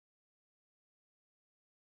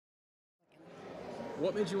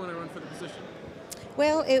What made you want to run for the position?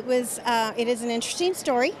 Well, it is an interesting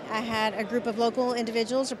story. I had a group of local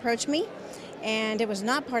individuals approach me, and it was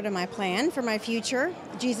not part of my plan for my future.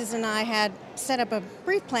 Jesus and I had set up a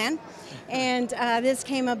brief plan, and this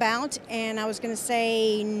came about, and I was going to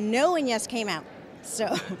say no and yes came out. So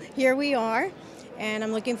here we are, and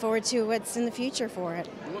I'm looking forward to what's in the future for it.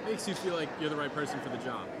 What makes you feel like you're the right person for the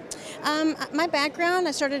job? My background,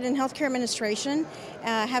 I started in healthcare administration,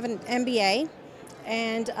 have an MBA,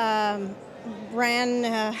 and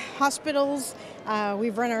ran hospitals.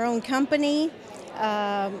 We've run our own company.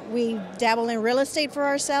 We dabble in real estate for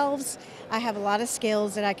ourselves. I have a lot of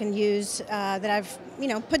skills that I can use that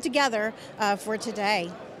I've put together for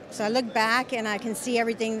today. So I look back and I can see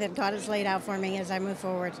everything that God has laid out for me as I move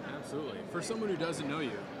forward. Absolutely. For someone who doesn't know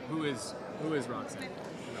you, who is Roxanne?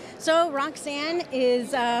 So Roxanne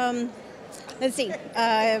is,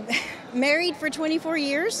 married for 24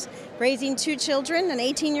 years, raising 2 children, an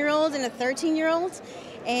 18-year-old and a 13-year-old,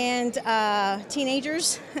 and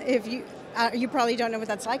teenagers. If you probably don't know what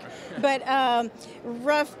that's like, but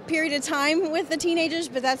rough period of time with the teenagers,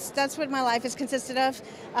 but that's what my life has consisted of.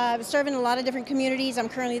 Serving a lot of different communities. I'm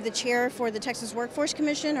currently the chair for the Texas Workforce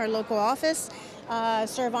Commission, our local office.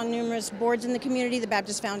 Serve on numerous boards in the community, the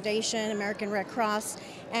Baptist Foundation, American Red Cross,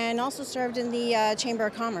 and also served in the Chamber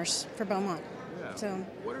of Commerce for Beaumont. Yeah. So,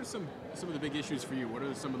 what are some of the big issues for you? What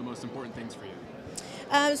are some of the most important things for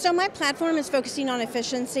you? So my platform is focusing on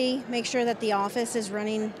efficiency, make sure that the office is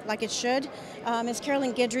running like it should. Ms.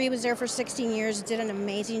 Carolyn Guidry was there for 16 years, did an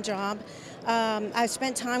amazing job. I've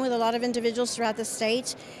spent time with a lot of individuals throughout the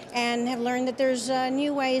state and have learned that there's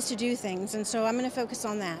new ways to do things, and so I'm going to focus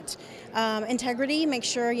on that. Integrity, make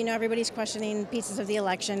sure everybody's questioning pieces of the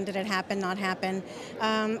election. Did it happen, not happen?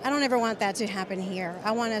 I don't ever want that to happen here.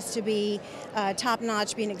 I want us to be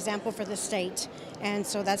top-notch, be an example for the state, and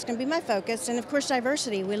so that's going to be my focus. And of course, diversity.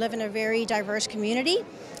 We live in a very diverse community,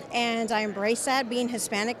 and I embrace that. Being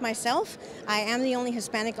Hispanic myself, I am the only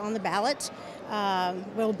Hispanic on the ballot.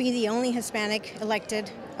 Will be the only Hispanic elected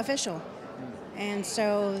official. And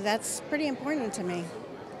so that's pretty important to me,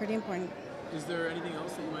 pretty important. Is there anything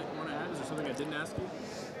else that you might want to add? Is there something I didn't ask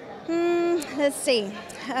you? Let's see.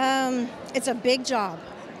 It's a big job.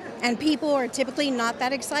 And people are typically not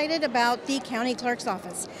that excited about the county clerk's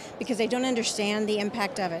office because they don't understand the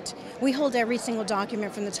impact of it. We hold every single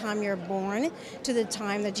document from the time you're born to the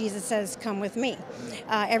time that Jesus says, "Come with me."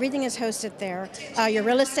 Everything is hosted there. Your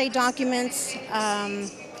real estate documents,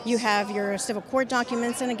 you have your civil court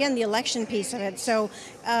documents, and again, the election piece of it. So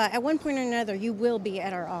at one point or another, you will be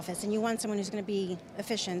at our office, and you want someone who's going to be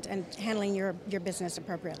efficient and handling your business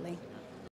appropriately.